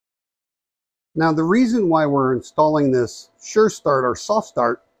Now, the reason why we're installing this Sure Start or Soft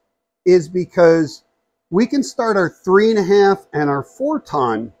Start is because we can start our 3.5 and our 4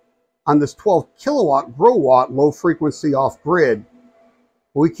 ton on this 12 kilowatt Growatt low frequency off grid.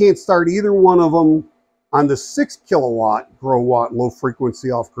 We can't start either one of them on the 6 kilowatt Growatt low frequency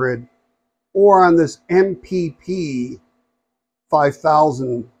off grid or on this MPP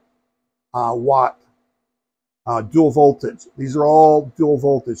 5000 watt dual voltage. These are all dual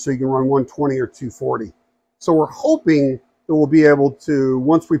voltage, so you can run 120 or 240. So we're hoping that we'll be able to,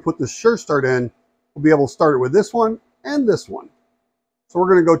 once we put the Sure Start in, we'll be able to start it with this one and this one. So we're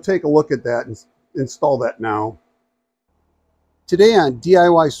going to go take a look at that and install that now. Today on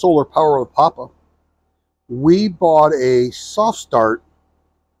DIY Solar Power with Papa, we bought a Soft Start,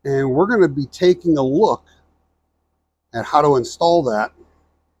 and we're going to be taking a look at how to install that.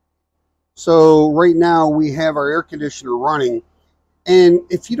 So right now we have our air conditioner running, and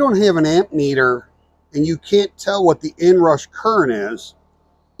if you don't have an amp meter and you can't tell what the inrush current is,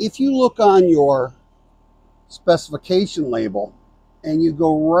 if you look on your specification label and you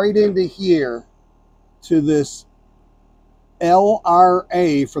go right into here to this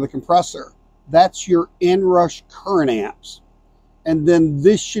LRA for the compressor, that's your inrush current amps. And then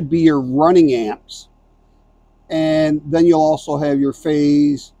this should be your running amps. And then you'll also have your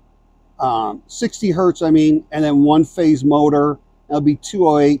phase 60 hertz, and then one phase motor. That'll be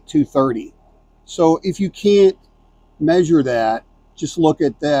 208, 230. So if you can't measure that, just look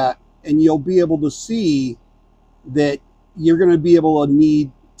at that and you'll be able to see that you're going to be able to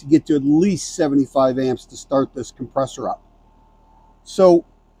need to get to at least 75 amps to start this compressor up. So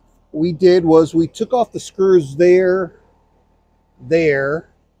what we did was we took off the screws there,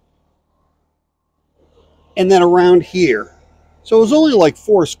 and then around here. So it was only like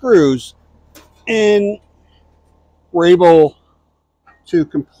 4 screws, and we're able to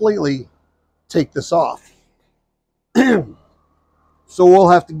completely take this off. So we'll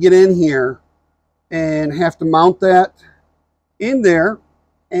have to get in here and have to mount that in there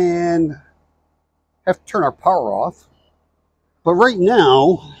and have to turn our power off. But right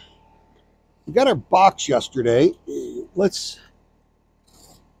now, we got our box yesterday. Let's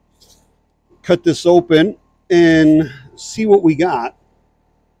cut this open and see what we got.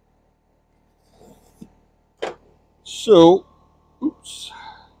 So, oops.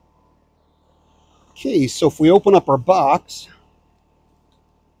 Okay, so if we open up our box,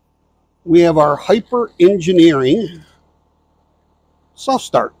 we have our Hyper Engineering Soft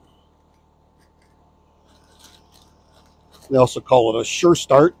Start. They also call it a Sure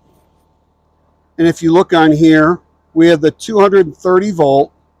Start. And if you look on here, we have the 230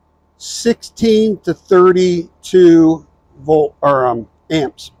 volt, 16 to 32 volt or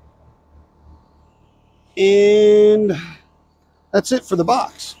amps. And that's it for the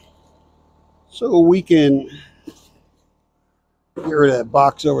box. So we can get rid of that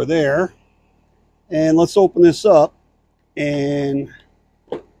box over there. And let's open this up and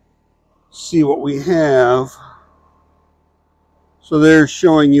see what we have. So they're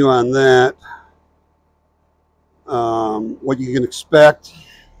showing you on that what you can expect.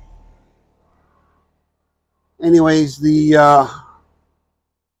 Anyways, they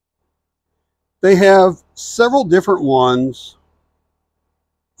have several different ones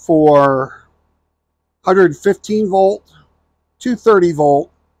for 115 volt, 230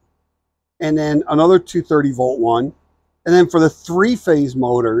 volt, and then another 230 volt one. And then for the 3-phase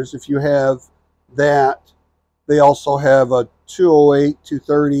motors, if you have that, they also have a 208,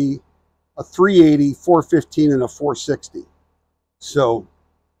 230, a 380, 415, and a 460. So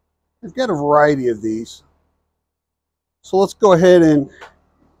they've got a variety of these. So let's go ahead and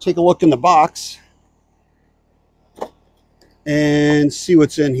take a look in the box and see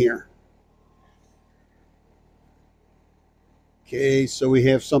what's in here. Okay, so we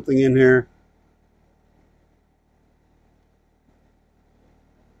have something in here.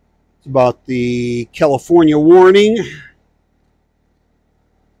 It's about the California warning.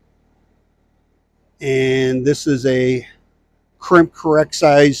 And this is a crimp correct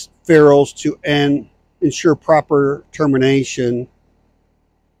size ferrules to ensure proper termination.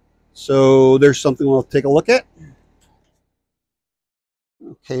 So there's something we'll take a look at.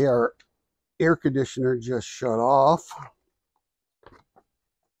 Okay, our air conditioner just shut off.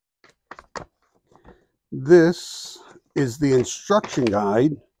 This is the instruction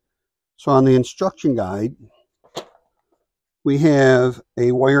guide. So on the instruction guide, we have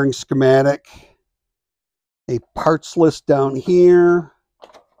a wiring schematic, a parts list down here,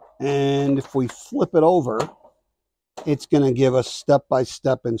 and if we flip it over, it's going to give us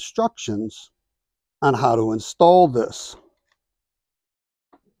step-by-step instructions on how to install this.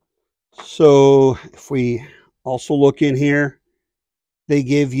 So if we also look in here, they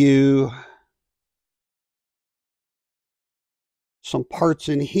give you some parts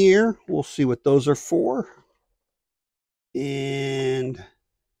in here. We'll see what those are for. And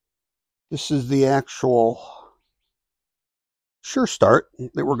this is the actual Sure Start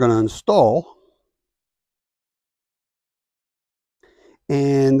that we're going to install.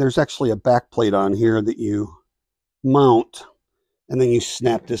 And there's actually a back plate on here that you mount, and then you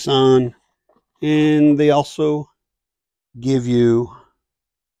snap this on. And they also give you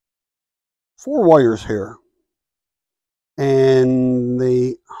 4 wires here, and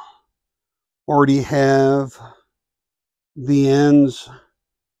they already have the ends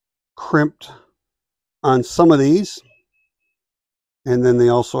crimped on some of these, and then they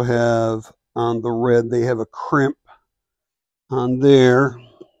also have on the red, they have a crimp on there.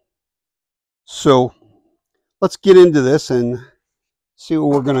 So let's get into this and see what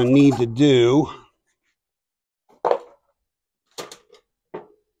we're going to need to do.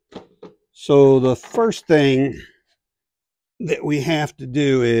 So the first thing that we have to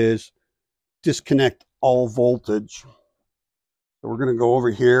do is disconnect all voltage. So we're going to go over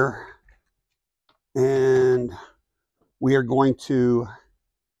here, and we are going to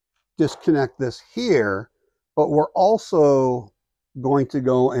disconnect this here, but we're also going to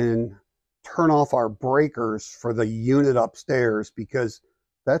go and turn off our breakers for the unit upstairs, because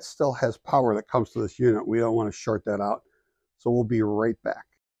that still has power that comes to this unit. We don't want to short that out. So we'll be right back.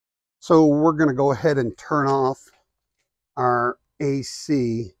 So we're going to go ahead and turn off our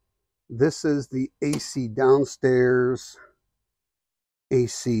AC. This is the AC downstairs,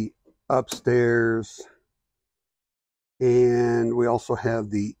 AC upstairs, and we also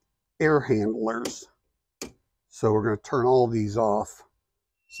have the air handlers. So we're going to turn all these off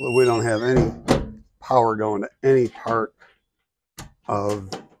so that we don't have any power going to any part of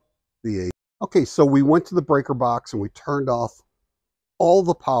the AC. Okay, so we went to the breaker box and we turned off all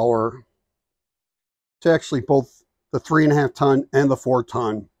the power to actually both the 3.5 ton and the 4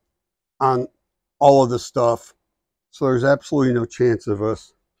 ton on all of this stuff. So there's absolutely no chance of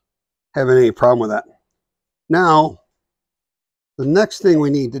us having any problem with that. Now, the next thing we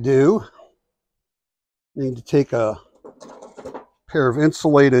need to do, we need to take a pair of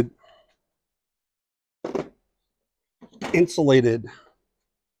insulated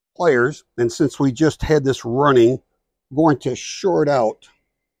pliers, and since we just had this running, I'm going to short out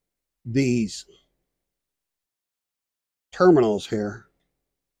these terminals here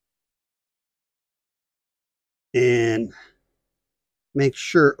and make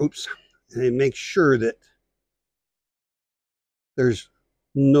sure, make sure that there's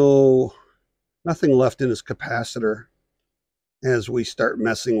nothing left in this capacitor as we start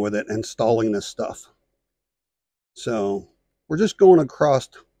messing with it, installing this stuff. So we're just going across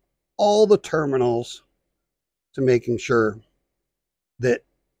all the terminals to making sure that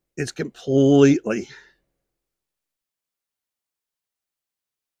it's completely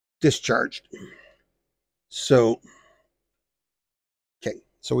discharged. So, okay,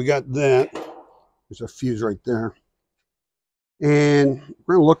 so we got that. There's a fuse right there. And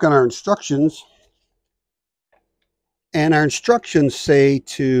we're going to look on our instructions. And our instructions say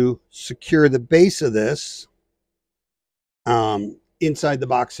to secure the base of this inside the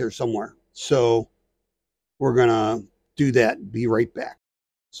box here somewhere. So we're going to do that. Be right back.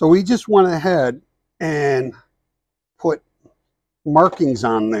 So we just went ahead and put markings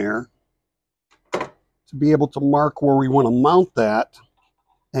on there to be able to mark where we want to mount that.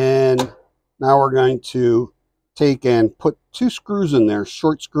 And now we're going to take and put 2 screws in there,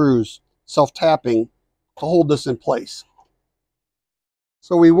 short screws, self-tapping, to hold this in place.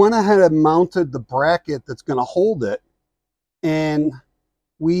 So we went ahead and mounted the bracket that's going to hold it, and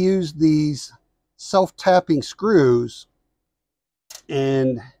we used these self-tapping screws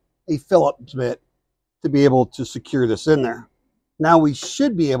and a Phillips bit to be able to secure this in there. Now we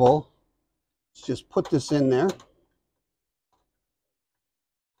should be able to just put this in there.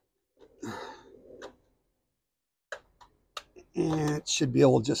 And it should be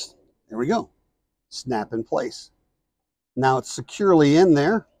able to just, there we go, snap in place. Now it's securely in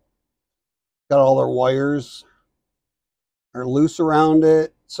there. Got all our wires are loose around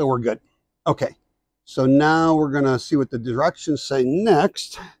it, so we're good. Okay, so now we're going to see what the directions say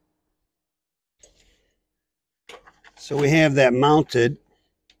next. So we have that mounted.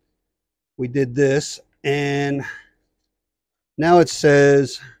 We did this, and now it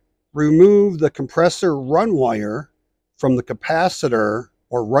says remove the compressor run wire from the capacitor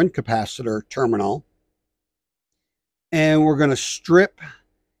or run capacitor terminal. And we're going to strip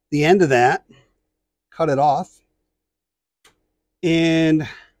the end of that, cut it off, and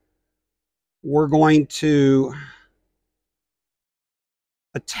we're going to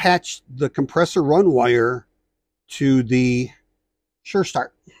attach the compressor run wire to the Sure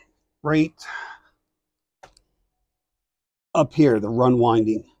Start right up here, the run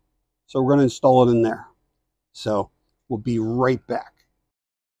winding. So we're going to install it in there. So we'll be right back.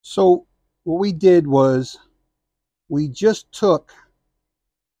 So what we did was we just took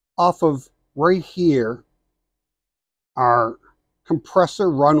off of right here our compressor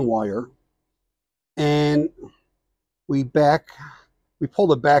run wire, and we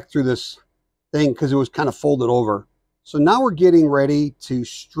pulled it back through this thing because it was kind of folded over. So now we're getting ready to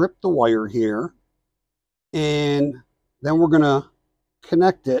strip the wire here, and then we're going to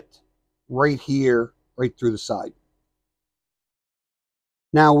connect it right here, right through the side.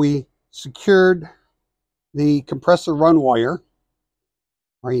 Now we secured the compressor run wire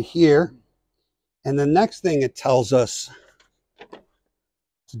right here, and the next thing it tells us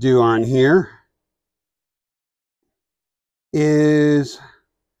to do on here is,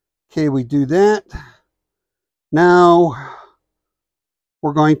 okay, we do that. Now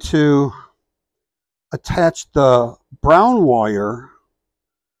we're going to attach the brown wire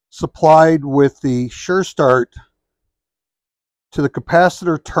supplied with the Sure Start to the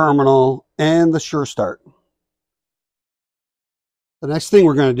capacitor terminal and the Sure Start. The next thing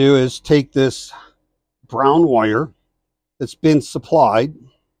we're going to do is take this brown wire that's been supplied,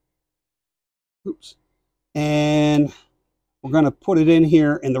 and we're going to put it in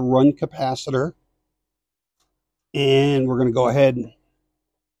here in the run capacitor, and we're going to go ahead and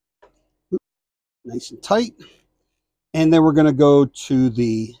nice and tight, and then we're going to go to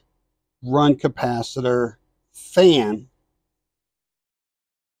the run capacitor fan,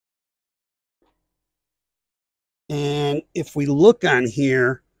 and if we look on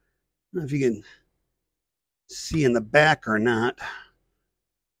here, I don't know if you can see in the back or not.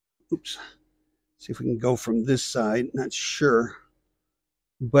 Oops. See if we can go from this side. Not sure,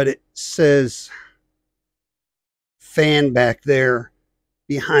 but it says fan back there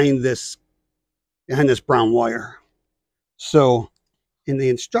behind this brown wire. So in the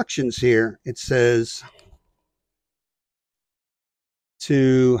instructions here, it says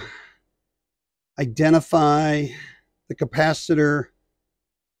to identify the capacitor,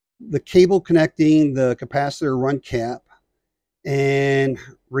 the cable connecting the capacitor run cap, and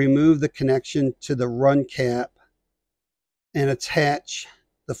remove the connection to the run cap and attach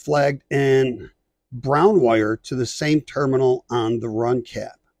the flagged end brown wire to the same terminal on the run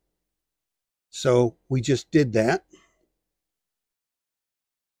cap. So we just did that.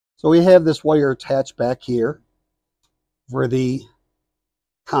 So we have this wire attached back here for the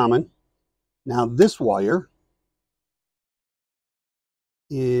common. Now this wire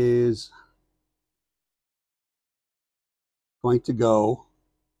is going to go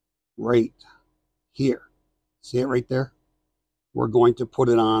right here. See it right there? We're going to put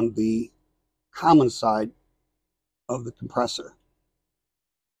it on the common side of the compressor.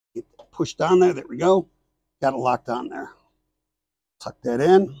 Get it pushed on there. There we go. Got it locked on there. Tuck that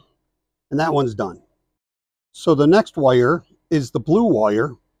in, and that one's done. So the next wire is the blue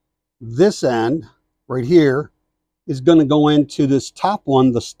wire. This end right here is going to go into this top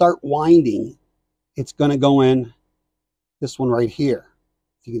one, the start winding. It's going to go in this one right here,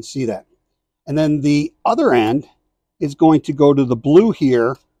 if you can see that. And then the other end is going to go to the blue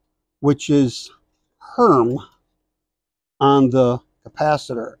here, which is Herm on the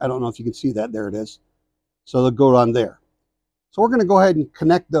capacitor. I don't know if you can see that. There it is. So they'll go on there. So we're going to go ahead and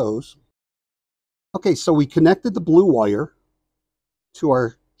connect those. Okay, so we connected the blue wire to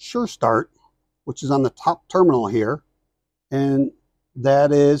our Sure Start, which is on the top terminal here, and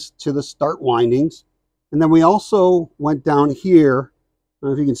that is to the start windings. And then we also went down here, I don't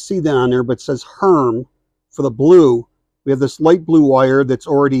know if you can see that on there, but it says Herm for the blue. We have this light blue wire that's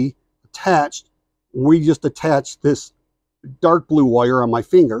already attached. We just attached this dark blue wire on my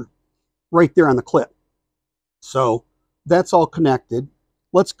finger right there on the clip. So that's all connected.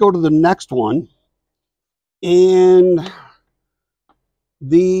 Let's go to the next one. And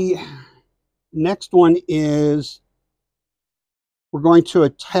the next one is we're going to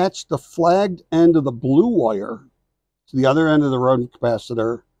attach the flagged end of the blue wire to the other end of the run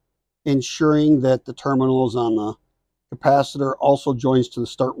capacitor, ensuring that the terminals on the capacitor also joins to the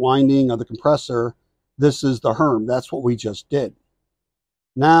start winding of the compressor. This is the Herm. That's what we just did.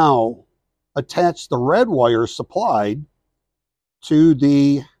 Now, attach the red wire supplied to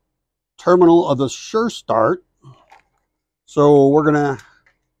the terminal of the Sure Start. So we're going to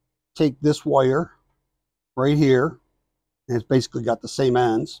take this wire right here, and it's basically got the same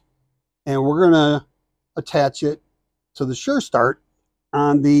ends, and we're going to attach it to the Sure Start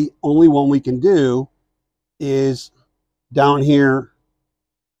on the only one we can do is down here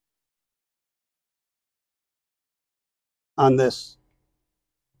on this.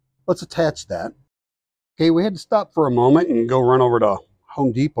 Let's attach that. Okay, we had to stop for a moment and go run over to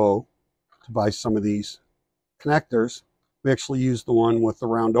Home Depot to buy some of these connectors. We actually used the one with the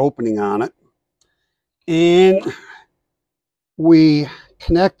round opening on it. And we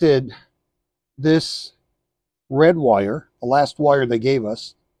connected this red wire, the last wire they gave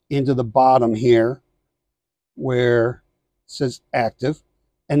us, into the bottom here where it says active.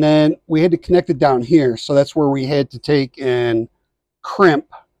 And then we had to connect it down here. So that's where we had to take and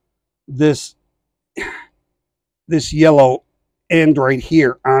crimp this yellow end right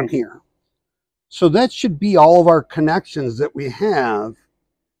here on here. So that should be all of our connections that we have.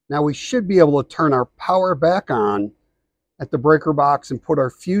 Now we should be able to turn our power back on at the breaker box and put our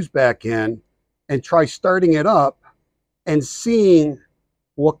fuse back in and try starting it up and seeing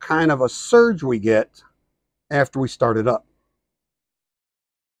what kind of a surge we get after we start it up.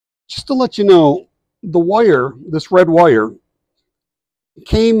 Just to let you know, the wire, this red wire,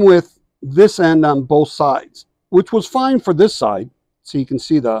 came with this end on both sides, which was fine for this side. So you can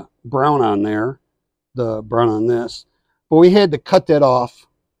see the brown on there, the brown on this. But we had to cut that off,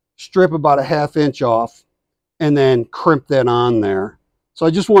 strip about a ½ inch off, and then crimp that on there. So I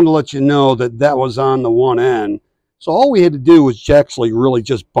just wanted to let you know that that was on the one end. So all we had to do was actually really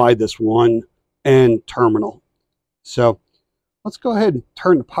just buy this one end terminal. So let's go ahead and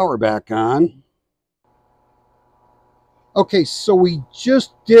turn the power back on. Okay, so we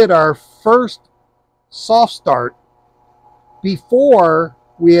just did our first soft start before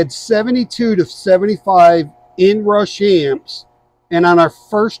we had 72 to 75 inrush amps, and on our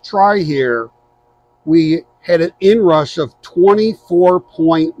first try here we had an inrush of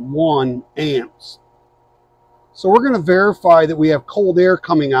 24.1 amps. So we're going to verify that we have cold air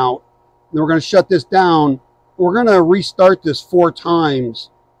coming out, and then we're going to shut this down. We're going to restart this 4 times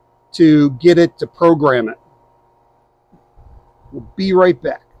to get it to program it. We'll be right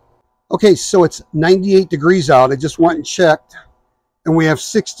back. Okay, so it's 98 degrees out. I just went and checked, and we have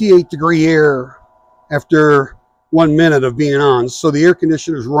 68 degree air after 1 minute of being on. So the air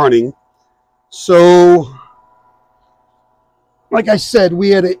conditioner is running. So, like I said, we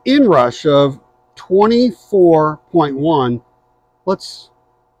had an inrush of 24.1. Let's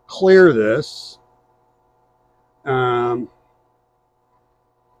clear this.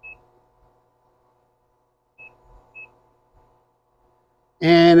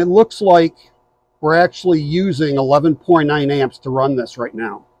 And it looks like we're actually using 11.9 amps to run this right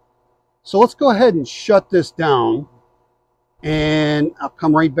now. So let's go ahead and shut this down, and I'll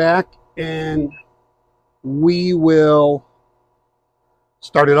come right back and we will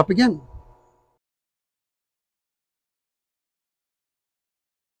start it up again.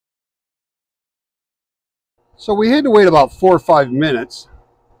 So we had to wait about 4 or 5 minutes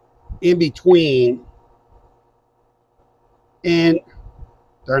in between, and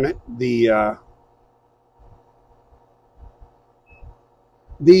darn it, the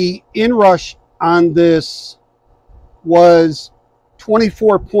inrush on this was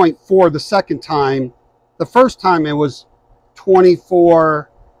 24.4 the second time. The first time it was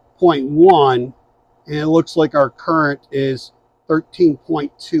 24.1, and it looks like our current is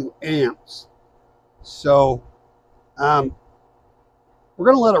 13.2 amps. So we're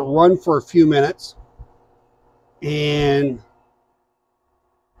going to let it run for a few minutes and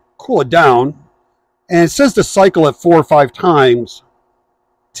cool it down. And it says to cycle it 4 or 5 times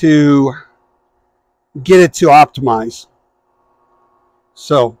to get it to optimize.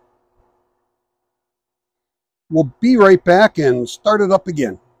 So we'll be right back and start it up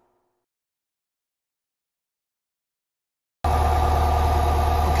again.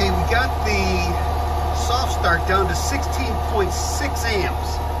 Okay, we got the soft start down to 16.6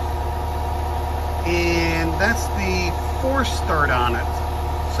 amps. And that's the forced start on it.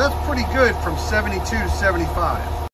 So that's pretty good from 72 to 75.